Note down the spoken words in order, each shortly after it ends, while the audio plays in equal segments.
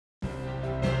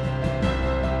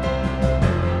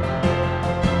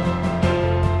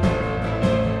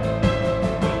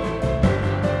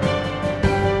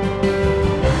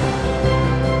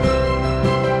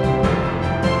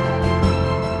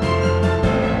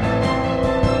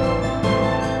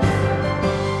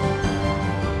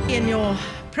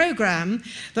programme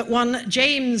that one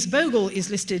James Bogle is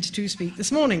listed to speak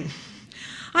this morning.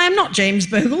 I am not James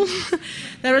Bogle.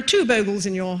 There are two Bogles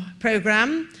in your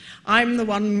programme. I'm the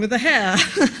one with the hair.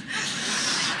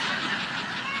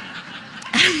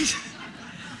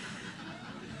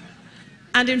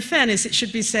 And in fairness, it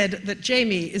should be said that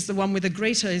Jamie is the one with a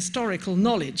greater historical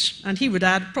knowledge, and he would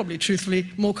add, probably truthfully,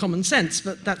 more common sense,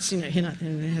 but that's,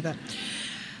 that.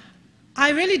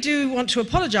 I really do want to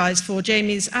apologise for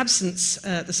Jamie's absence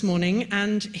this morning,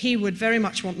 and he would very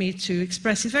much want me to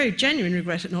express his very genuine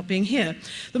regret at not being here.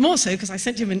 The more so because I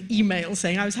sent him an email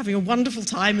saying I was having a wonderful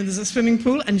time and there's a swimming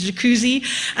pool and a jacuzzi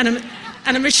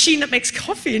and a machine that makes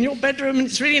coffee in your bedroom, and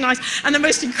it's really nice, and the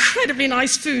most incredibly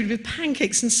nice food with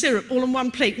pancakes and syrup all on one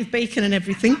plate with bacon and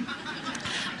everything.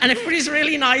 And everybody's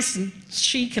really nice and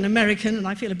chic and American, and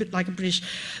I feel a bit like a British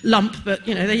lump, but,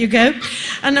 there you go.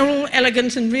 And they're all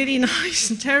elegant and really nice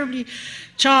and terribly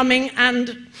charming, and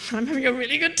I'm having a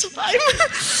really good time.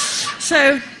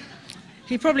 So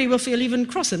he probably will feel even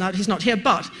crosser now that he's not here.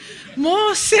 But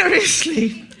more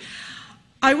seriously,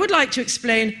 I would like to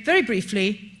explain very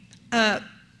briefly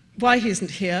why he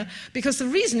isn't here, because the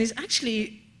reason is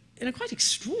actually, in a quite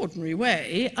extraordinary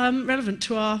way, relevant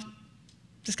to our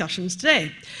discussions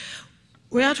today.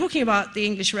 We are talking about the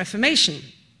English Reformation.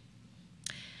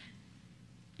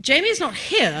 Jamie is not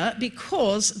here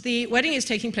because the wedding is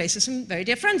taking place with some very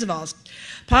dear friends of ours.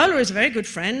 Paola is a very good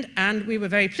friend, and we were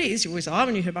very pleased, you always are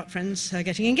when you hear about friends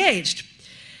getting engaged.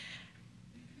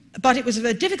 But it was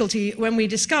a difficulty when we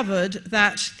discovered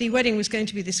that the wedding was going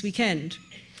to be this weekend.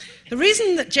 The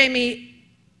reason that Jamie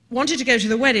wanted to go to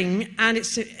the wedding, and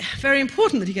it's very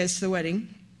important that he goes to the wedding,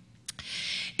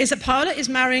 is that Paola is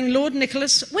marrying Lord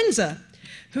Nicholas Windsor,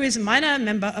 who is a minor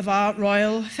member of our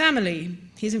royal family.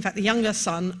 He's in fact the younger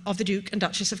son of the Duke and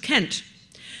Duchess of Kent.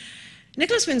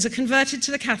 Nicholas Windsor converted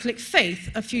to the Catholic faith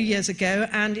a few years ago,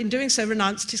 and in doing so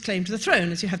renounced his claim to the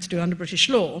throne, as you have to do under British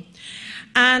law.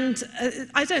 And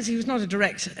I don't say he was not a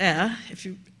direct heir, if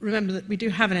you remember that we do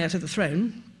have an heir to the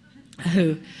throne,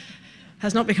 who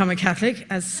has not become a Catholic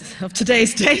as of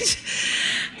today's date.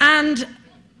 And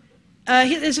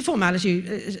there's a formality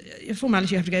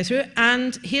you have to go through,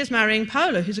 and he is marrying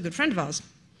Paola, who's a good friend of ours.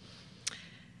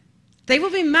 They will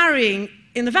be marrying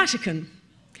in the Vatican.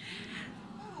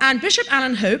 And Bishop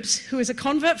Alan Hopes, who is a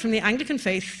convert from the Anglican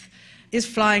faith, is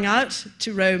flying out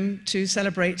to Rome to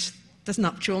celebrate the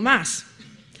nuptial mass.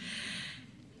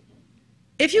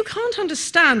 If you can't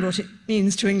understand what it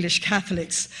means to English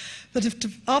Catholics, that if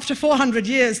after 400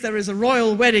 years there is a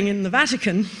royal wedding in the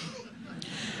Vatican,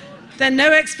 then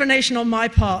no explanation on my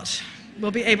part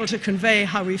will be able to convey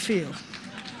how we feel.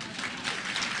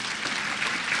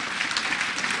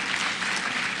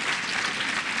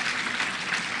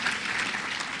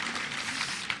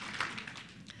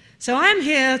 So I am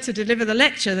here to deliver the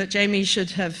lecture that Jamie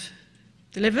should have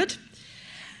delivered,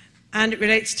 and it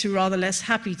relates to rather less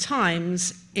happy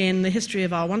times in the history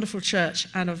of our wonderful church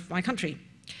and of my country.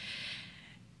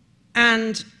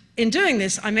 And in doing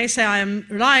this, I may say I am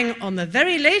relying on the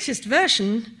very latest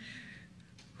version,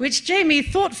 which Jamie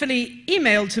thoughtfully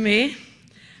emailed to me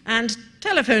and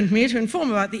telephoned me to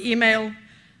inform about the email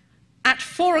at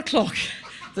 4 o'clock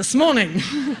this morning,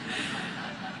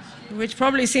 which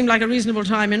probably seemed like a reasonable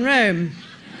time in Rome.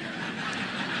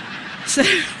 So,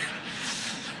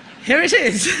 here it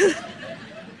is.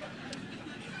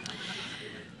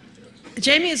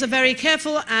 Jamie is a very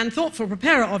careful and thoughtful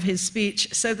preparer of his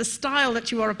speech, so the style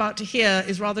that you are about to hear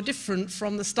is rather different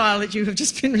from the style that you have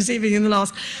just been receiving in the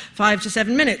last 5 to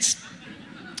 7 minutes.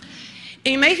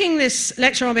 In making this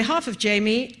lecture on behalf of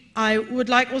Jamie, I would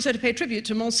like also to pay tribute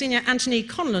to Monsignor Anthony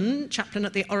Conlon, chaplain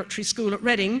at the Oratory School at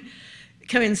Reading,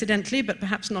 coincidentally, but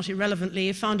perhaps not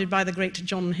irrelevantly, founded by the great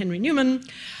John Henry Newman,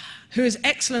 whose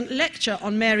excellent lecture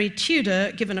on Mary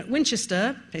Tudor, given at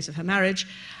Winchester, place of her marriage,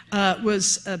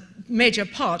 was a major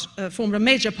part, formed a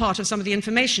major part of some of the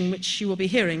information which you will be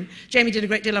hearing. Jamie did a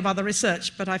great deal of other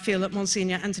research, but I feel that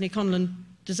Monsignor Anthony Conlon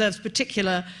deserves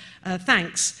particular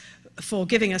thanks for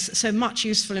giving us so much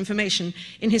useful information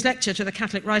in his lecture to the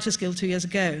Catholic Writers Guild 2 years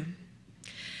ago.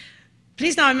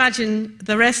 Please now imagine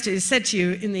the rest is said to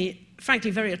you in the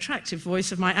frankly very attractive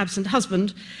voice of my absent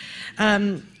husband,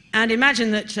 and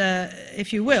imagine that,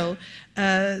 if you will,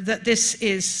 that this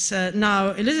is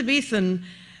now Elizabethan,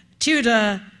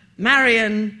 Tudor,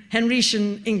 Marian,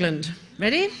 Henrician England.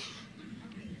 Ready?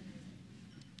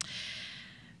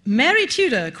 Mary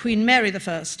Tudor, Queen Mary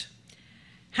I,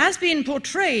 has been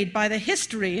portrayed by the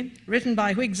history written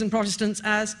by Whigs and Protestants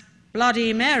as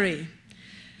Bloody Mary,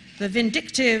 the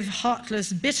vindictive,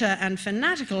 heartless, bitter, and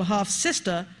fanatical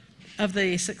half-sister of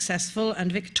the successful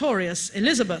and victorious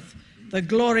Elizabeth, the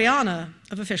Gloriana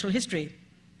of official history.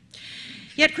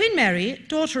 Yet Queen Mary,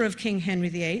 daughter of King Henry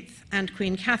VIII and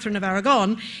Queen Catherine of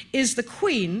Aragon, is the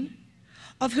queen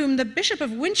of whom the Bishop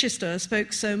of Winchester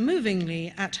spoke so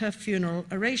movingly at her funeral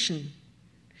oration.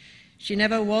 She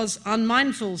never was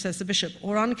unmindful, says the bishop,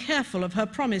 or uncareful of her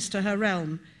promise to her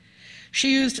realm.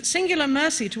 She used singular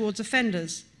mercy towards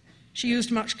offenders. She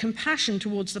used much compassion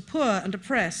towards the poor and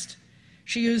oppressed.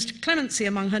 She used clemency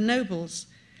among her nobles.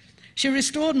 She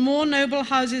restored more noble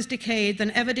houses decayed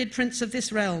than ever did prince of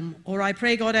this realm, or I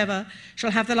pray God ever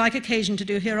shall have the like occasion to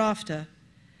do hereafter.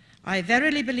 I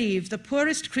verily believe the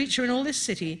poorest creature in all this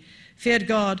city feared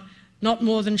God not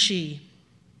more than she.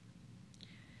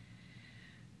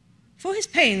 For his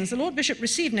pains, the Lord Bishop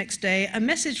received next day a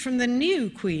message from the new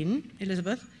Queen,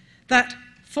 Elizabeth, that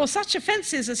for such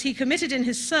offences as he committed in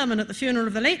his sermon at the funeral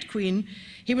of the late Queen,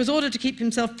 he was ordered to keep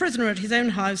himself prisoner at his own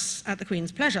house at the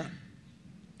Queen's pleasure.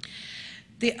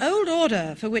 The old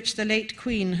order for which the late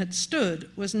Queen had stood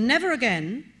was never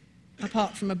again,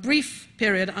 apart from a brief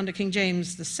period under King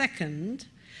James II,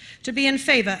 to be in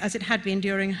favour as it had been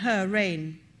during her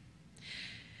reign.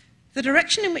 The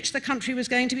direction in which the country was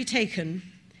going to be taken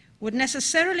would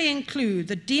necessarily include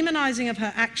the demonising of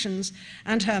her actions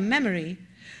and her memory,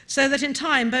 so that in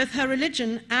time both her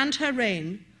religion and her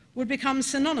reign would become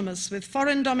synonymous with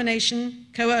foreign domination,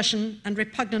 coercion, and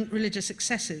repugnant religious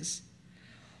excesses.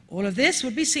 All of this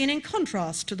would be seen in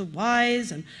contrast to the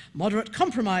wise and moderate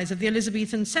compromise of the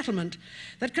Elizabethan settlement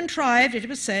that contrived, it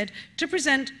was said, to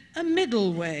present a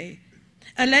middle way,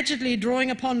 allegedly drawing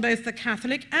upon both the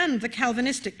Catholic and the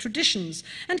Calvinistic traditions,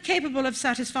 and capable of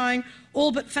satisfying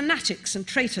all but fanatics and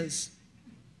traitors.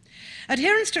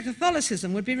 Adherence to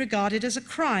Catholicism would be regarded as a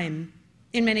crime,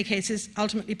 in many cases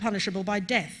ultimately punishable by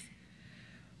death,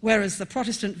 whereas the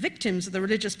Protestant victims of the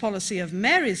religious policy of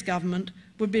Mary's government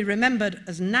would be remembered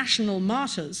as national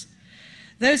martyrs.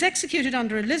 Those executed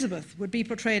under Elizabeth would be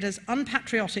portrayed as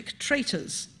unpatriotic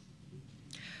traitors.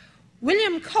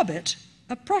 William Cobbett,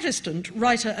 a Protestant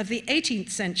writer of the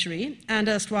 18th century and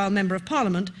erstwhile Member of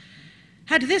Parliament,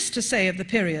 had this to say of the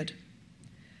period: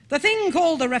 "The thing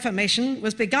called the Reformation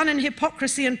was begun in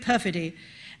hypocrisy and perfidy,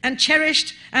 and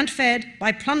cherished and fed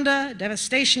by plunder,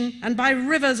 devastation, and by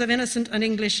rivers of innocent and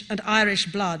English and Irish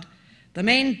blood. The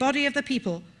main body of the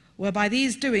people were by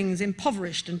these doings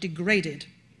impoverished and degraded."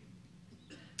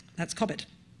 That's Cobbett.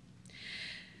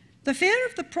 The fear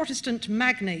of the Protestant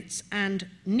magnates and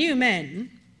new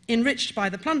men, enriched by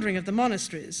the plundering of the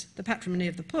monasteries, the patrimony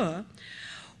of the poor,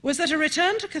 was that a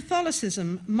return to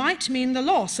Catholicism might mean the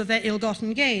loss of their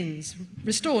ill-gotten gains,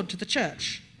 restored to the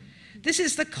church. This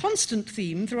is the constant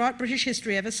theme throughout British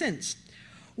history ever since.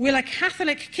 Will a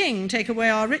Catholic king take away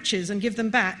our riches and give them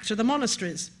back to the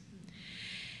monasteries?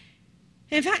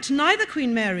 In fact, neither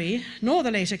Queen Mary nor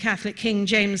the later Catholic King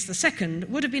James II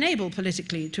would have been able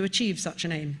politically to achieve such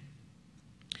an aim.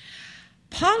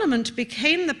 Parliament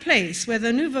became the place where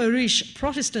the nouveau riche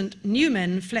Protestant new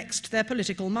men flexed their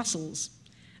political muscles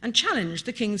and challenged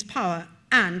the king's power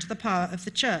and the power of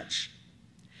the church.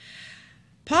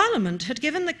 Parliament had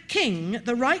given the king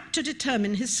the right to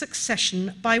determine his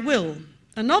succession by will,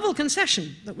 a novel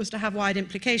concession that was to have wide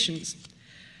implications.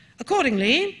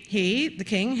 Accordingly, he, the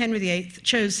king, Henry VIII,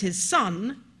 chose his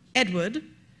son, Edward.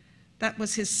 That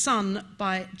was his son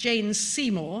by Jane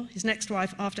Seymour, his next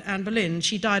wife after Anne Boleyn.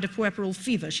 She died of puerperal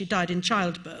fever. She died in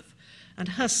childbirth. And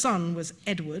her son was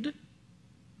Edward.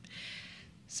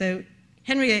 So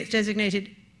Henry VIII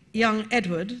designated young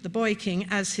Edward, the boy king,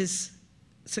 as his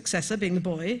successor, being the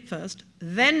boy first.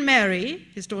 Then Mary,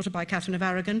 his daughter by Catherine of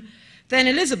Aragon. Then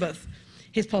Elizabeth,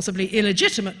 his possibly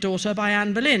illegitimate daughter by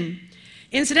Anne Boleyn.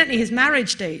 Incidentally, his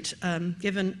marriage date,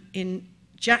 given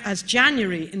as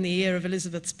January in the year of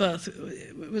Elizabeth's birth,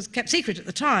 was kept secret at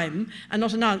the time and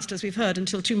not announced, as we've heard,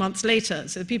 until 2 months later.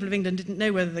 So the people of England didn't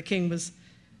know whether the king was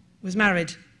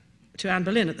married to Anne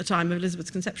Boleyn at the time of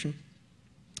Elizabeth's conception.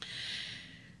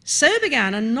 So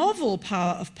began a novel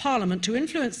power of Parliament to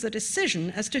influence the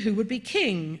decision as to who would be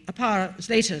king, a power it was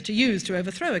later to use to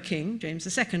overthrow a king, James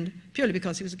II, purely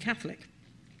because he was a Catholic.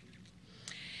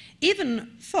 Even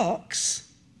Fox,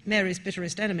 Mary's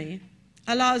bitterest enemy,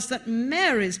 allows that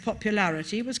Mary's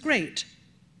popularity was great.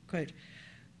 Quote,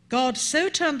 "God so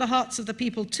turned the hearts of the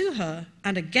people to her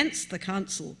and against the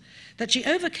council that she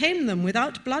overcame them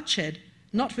without bloodshed,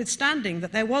 notwithstanding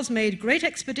that there was made great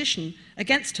expedition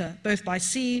against her both by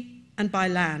sea and by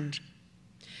land."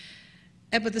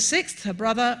 Edward VI, her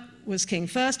brother, was king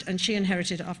first, and she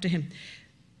inherited after him.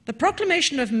 The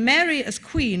proclamation of Mary as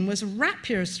queen was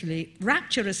rapturously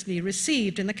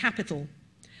received in the capital.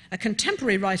 A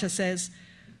contemporary writer says,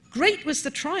 "Great was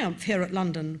the triumph here at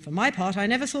London. For my part, I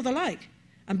never saw the like.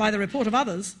 and by the report of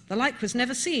others, the like was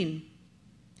never seen.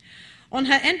 On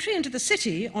her entry into the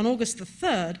city on August the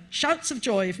 3rd, shouts of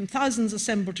joy from thousands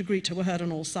assembled to greet her were heard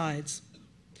on all sides.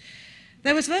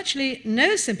 There was virtually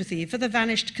no sympathy for the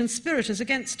vanished conspirators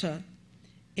against her.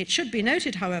 It should be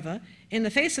noted, however, in the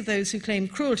face of those who claim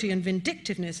cruelty and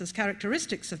vindictiveness as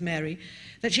characteristics of Mary,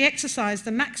 that she exercised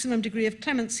the maximum degree of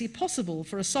clemency possible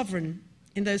for a sovereign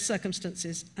in those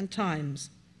circumstances and times.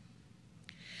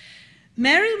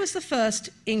 Mary was the first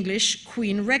English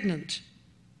queen regnant.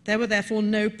 There were therefore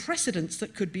no precedents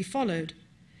that could be followed.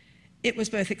 It was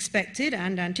both expected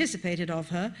and anticipated of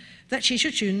her that she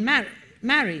should soon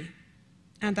marry,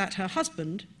 and that her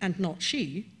husband, and not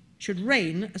she, should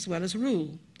reign as well as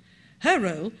rule. Her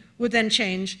role would then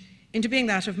change into being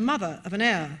that of mother of an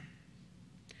heir.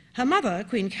 Her mother,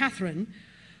 Queen Catherine,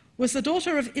 was the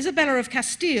daughter of Isabella of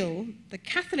Castile, the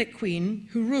Catholic queen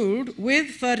who ruled with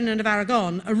Ferdinand of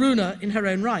Aragon, a ruler in her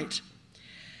own right.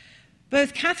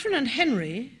 Both Catherine and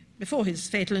Henry, before his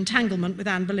fatal entanglement with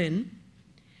Anne Boleyn,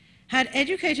 had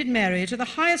educated Mary to the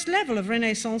highest level of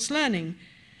Renaissance learning,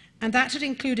 and that had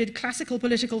included classical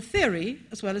political theory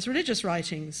as well as religious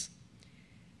writings.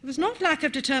 It was not lack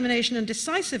of determination and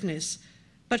decisiveness,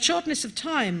 but shortness of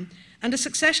time and a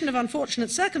succession of unfortunate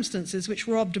circumstances which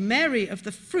robbed Mary of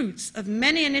the fruits of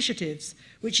many initiatives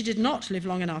which she did not live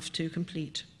long enough to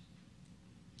complete.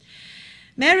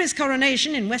 Mary's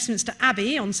coronation in Westminster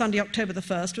Abbey on Sunday, October the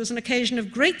 1st, was an occasion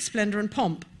of great splendour and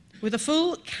pomp, with a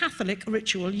full Catholic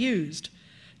ritual used.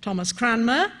 Thomas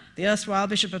Cranmer, the erstwhile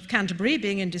Bishop of Canterbury,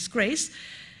 being in disgrace,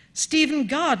 Stephen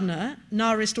Gardiner,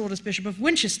 now restored as Bishop of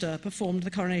Winchester, performed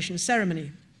the coronation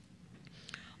ceremony.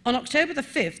 On October the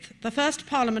 5th, the first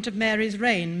Parliament of Mary's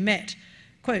reign met,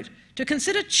 quote, to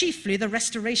consider chiefly the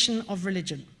restoration of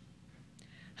religion.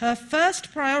 Her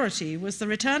first priority was the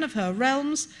return of her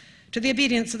realms to the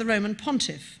obedience of the Roman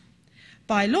pontiff.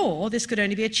 By law, this could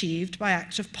only be achieved by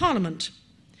act of Parliament.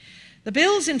 The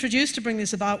bills introduced to bring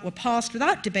this about were passed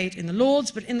without debate in the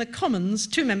Lords, but in the Commons,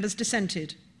 2 members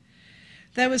dissented.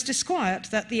 There was disquiet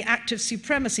that the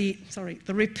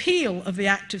repeal of the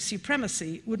Act of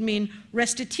Supremacy would mean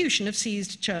restitution of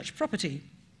seized church property.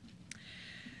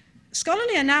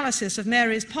 Scholarly analysis of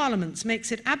Mary's parliaments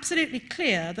makes it absolutely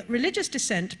clear that religious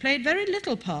dissent played very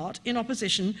little part in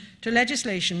opposition to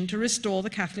legislation to restore the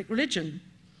Catholic religion.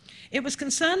 It was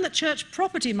concern that church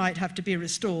property might have to be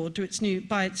restored to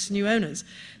by its new owners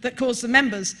that caused the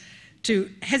members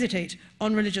to hesitate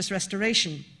on religious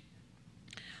restoration.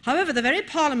 However, the very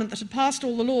Parliament that had passed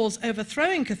all the laws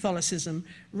overthrowing Catholicism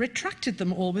retracted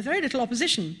them all with very little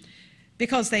opposition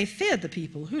because they feared the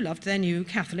people who loved their new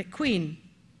Catholic queen.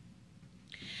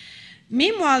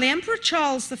 Meanwhile, the Emperor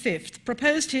Charles V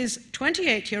proposed his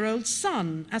 28-year-old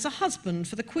son as a husband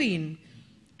for the Queen.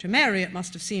 To Mary, it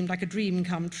must have seemed like a dream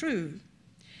come true.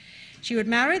 She would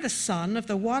marry the son of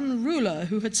the one ruler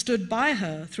who had stood by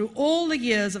her through all the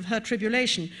years of her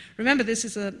tribulation. Remember, this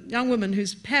is a young woman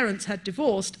whose parents had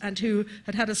divorced and who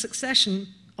had had a succession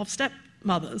of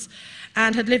stepmothers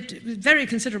and had lived with very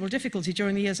considerable difficulty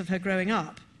during the years of her growing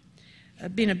up,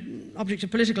 been an object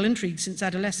of political intrigue since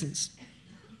adolescence.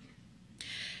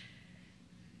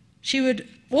 She would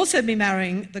also be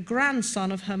marrying the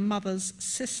grandson of her mother's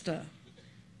sister.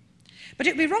 But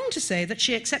it would be wrong to say that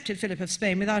she accepted Philip of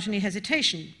Spain without any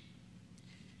hesitation.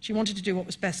 She wanted to do what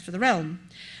was best for the realm.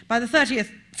 By the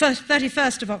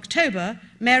 31st of October,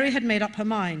 Mary had made up her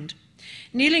mind.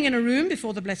 Kneeling in a room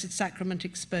before the Blessed Sacrament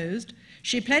exposed,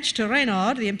 she pledged to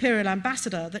Reynard, the imperial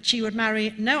ambassador, that she would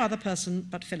marry no other person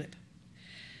but Philip.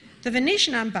 The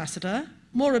Venetian ambassador,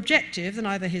 more objective than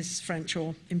either his French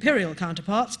or imperial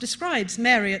counterparts, describes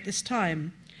Mary at this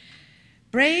time.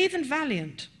 Brave and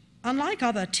valiant, unlike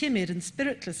other timid and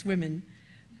spiritless women,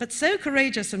 but so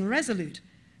courageous and resolute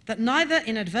that neither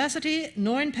in adversity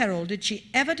nor in peril did she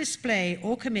ever display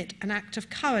or commit an act of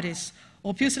cowardice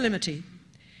or pusillanimity.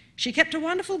 She kept a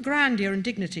wonderful grandeur and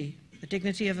dignity, the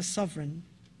dignity of a sovereign.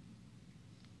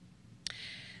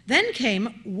 Then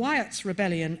came Wyatt's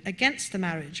rebellion against the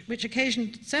marriage, which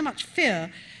occasioned so much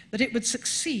fear that it would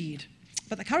succeed.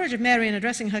 But the courage of Mary in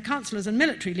addressing her councillors and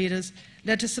military leaders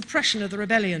led to suppression of the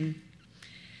rebellion.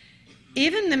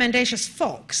 Even the mendacious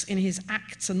Fox, in his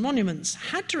Acts and Monuments,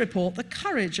 had to report the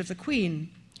courage of the Queen,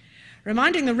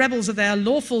 reminding the rebels of their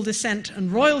lawful descent and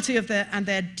royalty of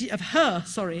her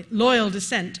loyal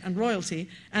descent and royalty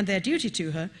and their duty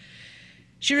to her.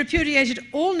 She repudiated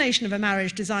all nation of a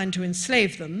marriage designed to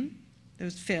enslave them. There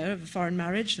was fear of a foreign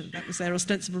marriage, and that was their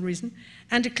ostensible reason,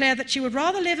 and declared that she would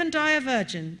rather live and die a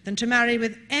virgin than to marry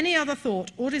with any other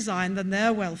thought or design than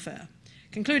their welfare,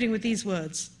 concluding with these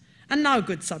words, "And now,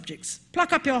 good subjects,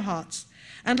 pluck up your hearts,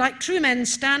 and like true men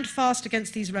stand fast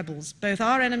against these rebels, both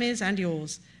our enemies and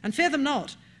yours, and fear them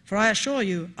not, for I assure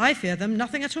you, I fear them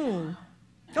nothing at all.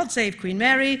 God save Queen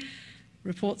Mary,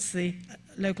 reports the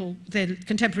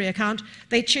contemporary account.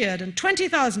 They cheered, and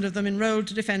 20,000 of them enrolled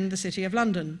to defend the city of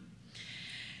London.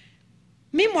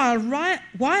 Meanwhile,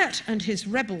 Wyatt and his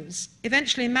rebels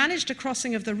eventually managed a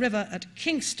crossing of the river at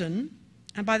Kingston,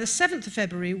 and by the 7th of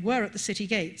February were at the city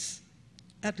gates.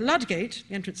 At Ludgate,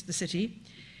 the entrance to the city,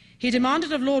 he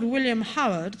demanded of Lord William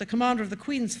Howard, the commander of the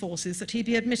Queen's forces, that he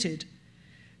be admitted,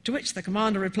 to which the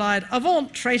commander replied,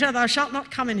 "Avaunt, traitor, thou shalt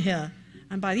not come in here."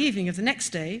 And by the evening of the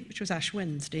next day, which was Ash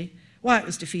Wednesday, Wyatt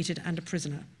was defeated and a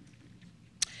prisoner.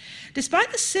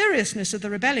 Despite the seriousness of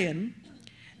the rebellion,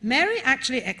 Mary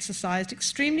actually exercised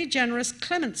extremely generous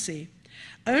clemency,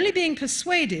 only being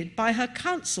persuaded by her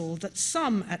council that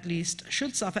some, at least,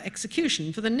 should suffer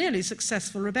execution for the nearly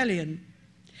successful rebellion.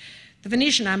 The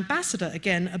Venetian ambassador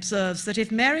again observes that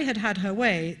if Mary had had her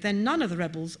way, then none of the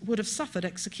rebels would have suffered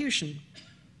execution.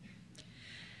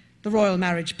 The royal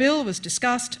marriage bill was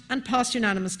discussed and passed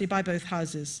unanimously by both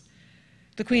houses.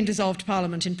 The Queen dissolved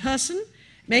Parliament in person,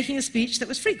 making a speech that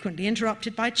was frequently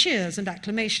interrupted by cheers and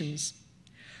acclamations.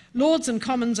 Lords and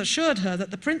Commons assured her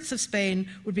that the Prince of Spain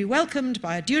would be welcomed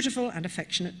by a dutiful and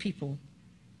affectionate people.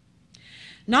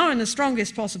 Now in the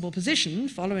strongest possible position,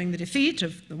 following the defeat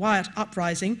of the Wyatt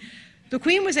uprising, the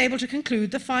Queen was able to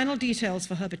conclude the final details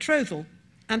for her betrothal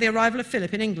and the arrival of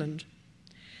Philip in England.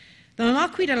 The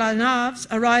Marquis de la Naves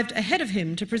arrived ahead of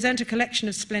him to present a collection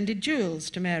of splendid jewels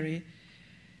to Mary.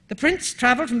 The Prince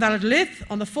travelled from Valladolid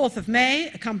on the 4th of May,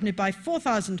 accompanied by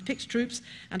 4,000 picked troops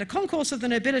and a concourse of the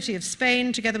nobility of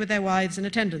Spain, together with their wives in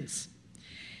attendance.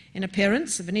 In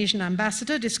appearance, the Venetian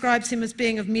ambassador describes him as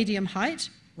being of medium height,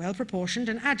 well-proportioned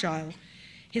and agile.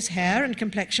 His hair and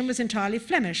complexion was entirely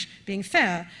Flemish, being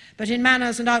fair, but in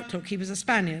manners and outlook he was a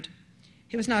Spaniard.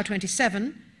 He was now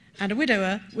 27, and a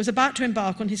widower, was about to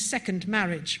embark on his second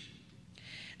marriage.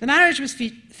 The marriage was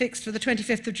fixed for the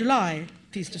 25th of July,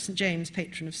 feast of St. James,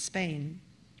 patron of Spain.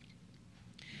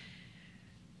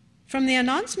 From the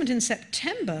announcement in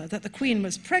September that the Queen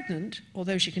was pregnant,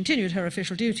 although she continued her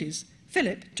official duties,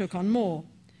 Philip took on more.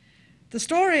 The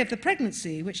story of the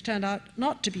pregnancy, which turned out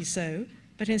not to be so,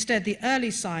 but instead the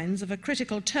early signs of a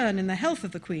critical turn in the health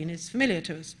of the Queen, is familiar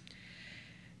to us.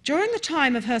 During the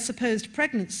time of her supposed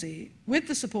pregnancy, with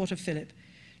the support of Philip,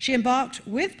 she embarked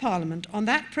with Parliament on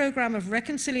that programme of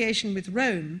reconciliation with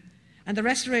Rome and the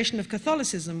restoration of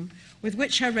Catholicism with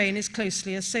which her reign is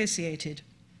closely associated.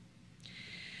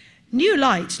 New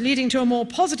light, leading to a more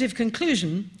positive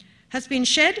conclusion, has been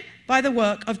shed by the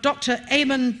work of Dr.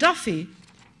 Eamon Duffy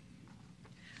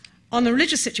on the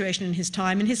religious situation in his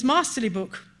time in his masterly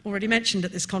book, already mentioned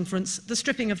at this conference, The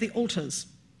Stripping of the Altars.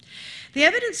 The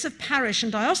evidence of parish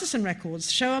and diocesan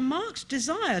records show a marked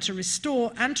desire to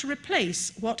restore and to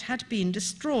replace what had been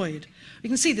destroyed. We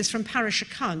can see this from parish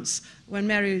accounts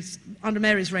when under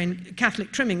Mary's reign,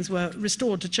 Catholic trimmings were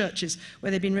restored to churches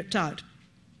where they'd been ripped out.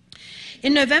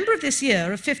 In November of this year,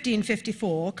 of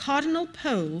 1554, Cardinal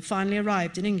Pole finally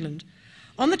arrived in England.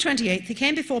 On the 28th, he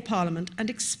came before Parliament and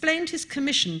explained his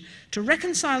commission to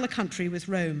reconcile the country with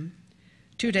Rome.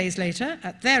 2 days later,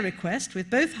 at their request,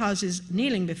 with both houses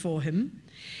kneeling before him,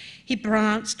 he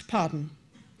pronounced pardon.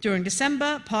 During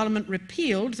December, Parliament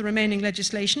repealed the remaining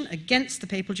legislation against the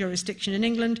papal jurisdiction in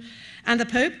England, and the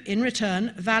Pope, in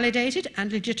return, validated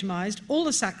and legitimised all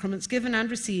the sacraments given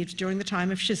and received during the time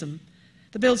of Schism.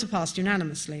 The bills were passed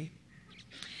unanimously.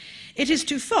 It is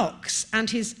to Fox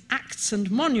and his Acts and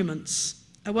Monuments,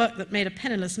 a work that made a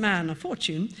penniless man a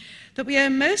fortune, that we owe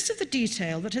most of the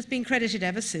detail that has been credited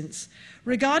ever since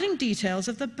regarding details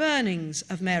of the burnings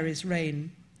of Mary's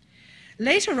reign.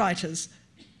 Later writers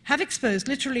have exposed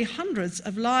literally hundreds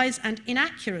of lies and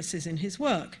inaccuracies in his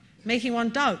work, making one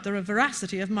doubt the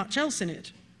veracity of much else in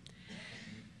it.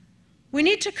 We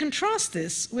need to contrast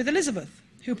this with Elizabeth,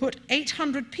 who put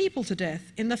 800 people to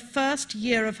death in the first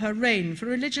year of her reign for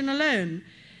religion alone,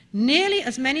 nearly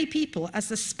as many people as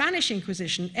the Spanish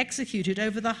Inquisition executed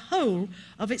over the whole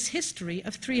of its history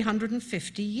of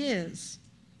 350 years.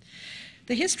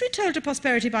 The history told to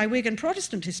posterity by Whig and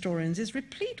Protestant historians is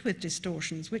replete with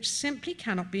distortions which simply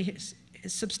cannot be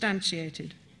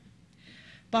substantiated.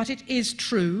 But it is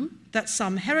true that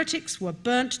some heretics were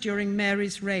burnt during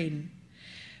Mary's reign.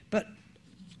 But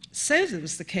so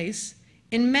was the case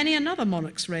in many another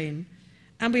monarch's reign,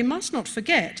 and we must not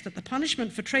forget that the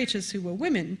punishment for traitors who were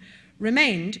women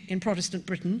remained in Protestant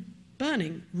Britain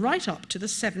burning right up to the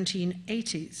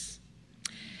 1780s.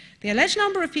 The alleged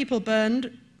number of people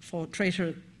burned for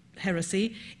traitor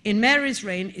heresy in Mary's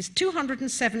reign is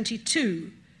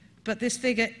 272, but this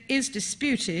figure is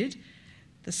disputed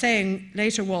The saying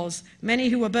later was, "Many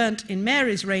who were burnt in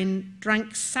Mary's reign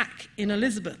drank sack in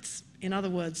Elizabeth's." In other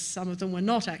words, some of them were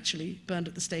not actually burned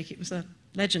at the stake. It was a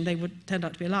legend. They would turned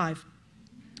out to be alive.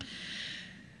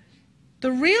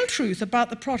 The real truth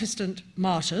about the Protestant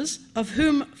martyrs, of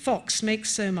whom Fox makes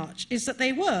so much, is that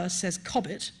they were, says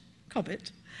Cobbett,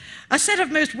 a set of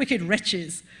most wicked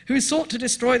wretches who sought to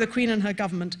destroy the Queen and her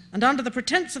government, and under the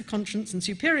pretence of conscience and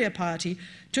superior piety,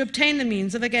 to obtain the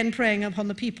means of again preying upon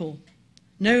the people.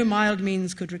 No mild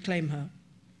means could reclaim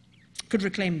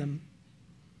them.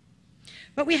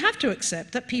 But we have to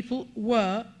accept that people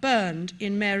were burned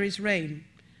in Mary's reign,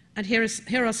 and here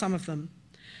are some of them.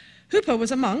 Hooper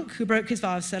was a monk who broke his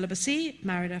vow of celibacy,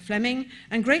 married a Fleming,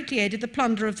 and greatly aided the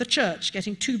plunder of the church,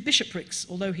 getting 2 bishoprics,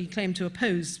 although he claimed to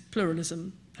oppose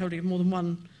pluralism, holding more than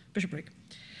 1 bishopric.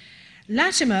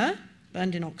 Latimer,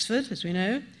 burned in Oxford, as we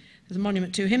know, there's a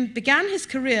monument to him, began his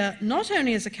career not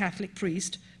only as a Catholic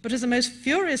priest, but as a most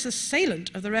furious assailant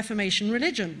of the Reformation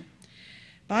religion.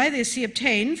 By this he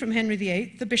obtained from Henry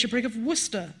VIII the bishopric of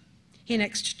Worcester. He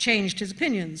next changed his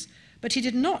opinions, but he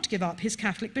did not give up his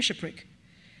Catholic bishopric.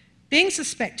 Being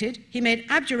suspected, he made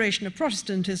abjuration of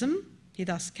Protestantism. He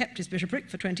thus kept his bishopric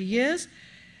for 20 years,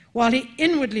 while he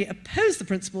inwardly opposed the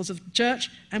principles of the church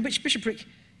and the bishopric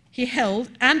he held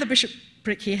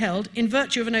in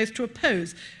virtue of an oath to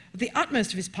oppose, with the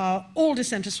utmost of his power, all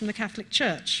dissenters from the Catholic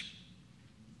Church.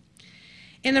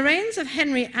 In the reigns of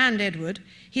Henry and Edward,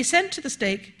 he sent to the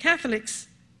stake Catholics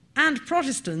and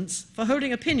Protestants for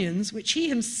holding opinions which he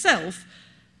himself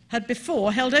had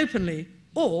before held openly,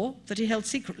 or that he held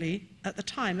secretly at the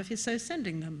time of his so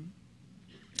sending them.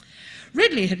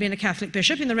 Ridley had been a Catholic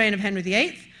bishop in the reign of Henry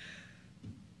VIII,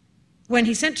 when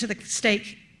he sent to the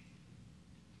stake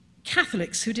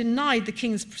Catholics who denied the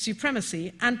king's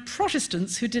supremacy and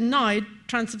Protestants who denied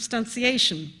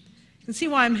transubstantiation. You can see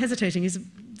why I'm hesitating. It's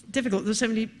difficult. There's so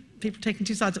many people taking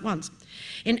 2 sides at once.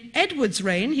 In Edward's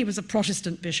reign, he was a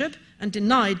Protestant bishop and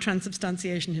denied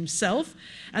transubstantiation himself,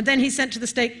 and then he sent to the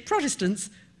stake Protestants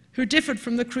who differed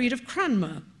from the creed of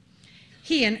Cranmer.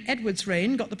 He, in Edward's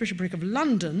reign, got the bishopric of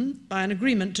London by an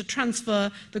agreement to transfer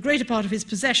the greater part of his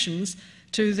possessions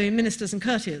to the ministers and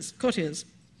courtiers.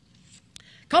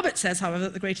 Cobbett says, however,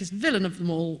 that the greatest villain of them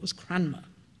all was Cranmer.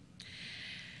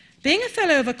 Being a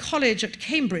fellow of a college at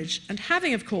Cambridge, and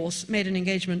having, of course, made an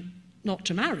engagement not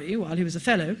to marry while he was a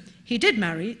fellow, he did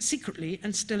marry secretly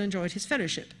and still enjoyed his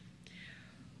fellowship.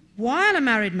 While a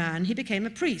married man, he became a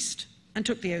priest and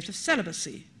took the oath of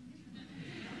celibacy.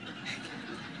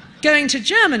 Going to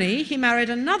Germany, he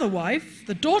married another wife,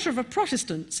 the daughter of a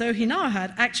Protestant, so he now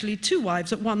had actually 2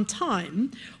 wives at one time,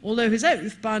 although his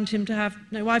oath bound him to have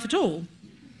no wife at all.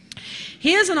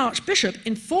 He, as an archbishop,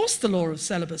 enforced the law of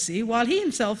celibacy, while he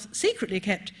himself secretly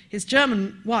kept his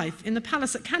German wife in the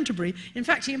palace at Canterbury. In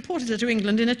fact, he imported her to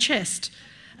England in a chest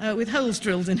with holes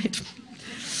drilled in it.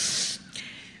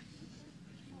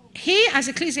 He, as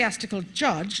ecclesiastical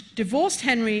judge, divorced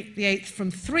Henry VIII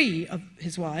from 3 of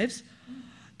his wives,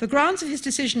 the grounds of his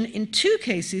decision in 2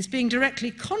 cases being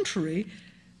directly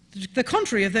the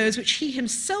contrary of those which he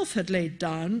himself had laid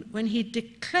down when he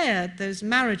declared those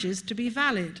marriages to be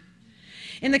valid.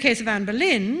 In the case of Anne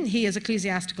Boleyn, he, as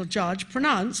ecclesiastical judge,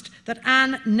 pronounced that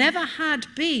Anne never had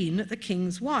been the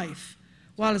king's wife,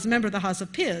 while as a member of the House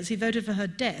of Peers, he voted for her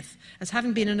death as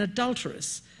having been an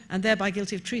adulteress and thereby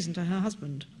guilty of treason to her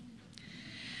husband.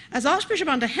 As Archbishop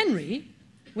under Henry,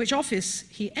 which office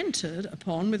he entered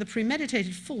upon with a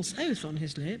premeditated false oath on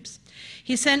his lips,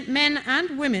 he sent men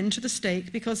and women to the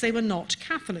stake because they were not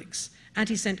Catholics, and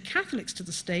he sent Catholics to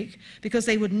the stake because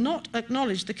they would not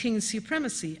acknowledge the king's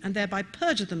supremacy and thereby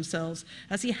perjured themselves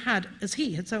as he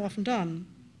had so often done.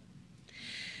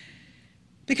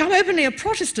 Become openly a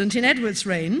Protestant in Edward's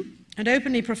reign, and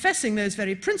openly professing those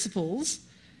very principles,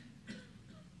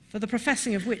 for the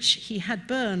professing of which he had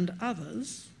burned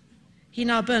others, he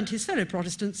now burnt his fellow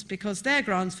Protestants because their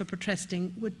grounds for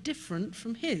protesting were different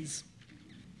from his.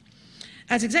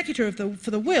 As executor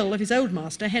for the will of his old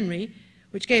master, Henry,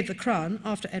 which gave the crown,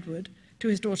 after Edward, to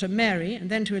his daughter Mary and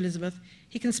then to Elizabeth,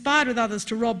 he conspired with others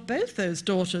to rob both those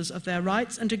daughters of their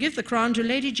rights and to give the crown to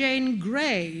Lady Jane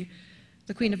Grey,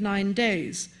 the Queen of 9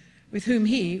 Days, with whom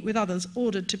he, with others,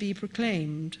 ordered to be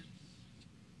proclaimed.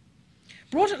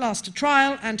 Brought at last to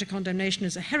trial and to condemnation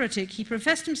as a heretic, he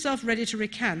professed himself ready to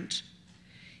recant.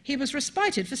 He was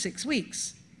respited for 6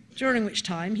 weeks, during which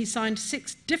time he signed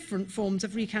 6 different forms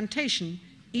of recantation,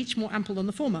 each more ample than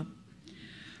the former.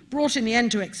 Brought in the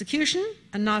end to execution,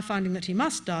 and now finding that he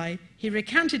must die, he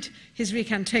recanted his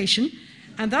recantation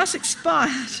and thus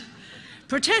expired,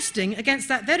 protesting against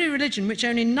that very religion which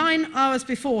only 9 hours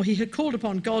before he had called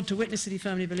upon God to witness that he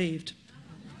firmly believed.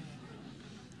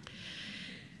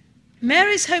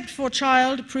 Mary's hoped-for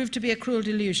child proved to be a cruel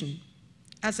delusion.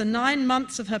 As the 9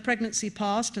 months of her pregnancy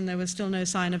passed and there was still no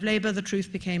sign of labour, the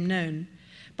truth became known.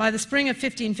 By the spring of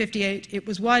 1558, it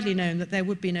was widely known that there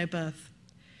would be no birth.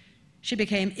 She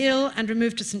became ill and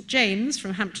removed to St. James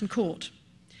from Hampton Court.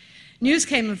 News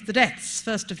came of the deaths,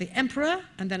 first of the Emperor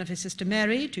and then of his sister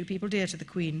Mary, 2 people dear to the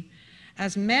Queen.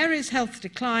 As Mary's health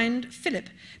declined, Philip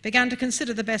began to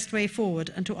consider the best way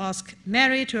forward and to ask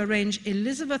Mary to arrange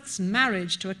Elizabeth's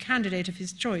marriage to a candidate of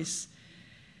his choice.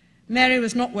 Mary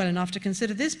was not well enough to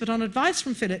consider this, but on advice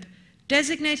from Philip,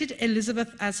 designated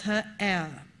Elizabeth as her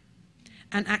heir,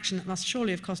 an action that must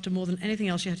surely have cost her more than anything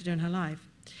else she had to do in her life.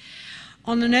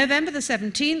 On November the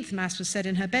 17th, Mass was said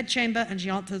in her bedchamber, and she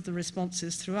answered the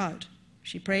responses throughout.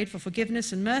 She prayed for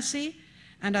forgiveness and mercy,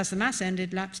 and as the Mass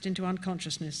ended, lapsed into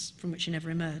unconsciousness, from which she never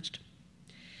emerged.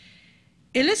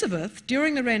 Elizabeth,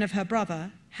 during the reign of her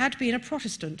brother, had been a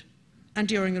Protestant, and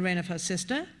during the reign of her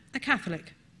sister, a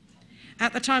Catholic.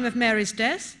 At the time of Mary's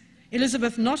death,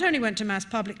 Elizabeth not only went to Mass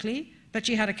publicly, but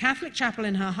she had a Catholic chapel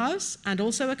in her house and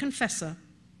also a confessor.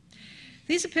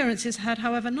 These appearances had,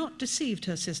 however, not deceived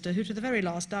her sister, who to the very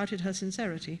last doubted her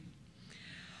sincerity.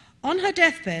 On her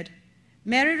deathbed,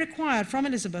 Mary required from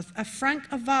Elizabeth a frank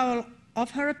avowal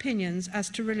of her opinions as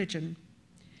to religion.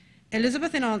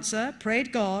 Elizabeth, in answer,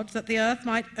 prayed God that the earth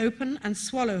might open and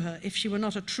swallow her if she were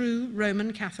not a true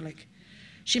Roman Catholic.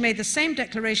 She made the same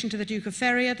declaration to the Duke of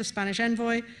Feria, the Spanish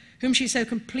envoy, whom she so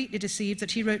completely deceived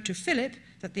that he wrote to Philip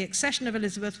that the accession of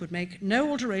Elizabeth would make no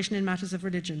alteration in matters of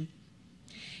religion.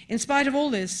 In spite of all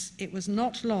this, it was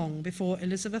not long before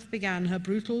Elizabeth began her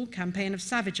brutal campaign of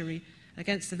savagery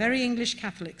against the very English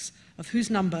Catholics of whose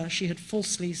number she had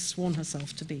falsely sworn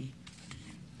herself to be.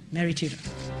 Mary Tudor.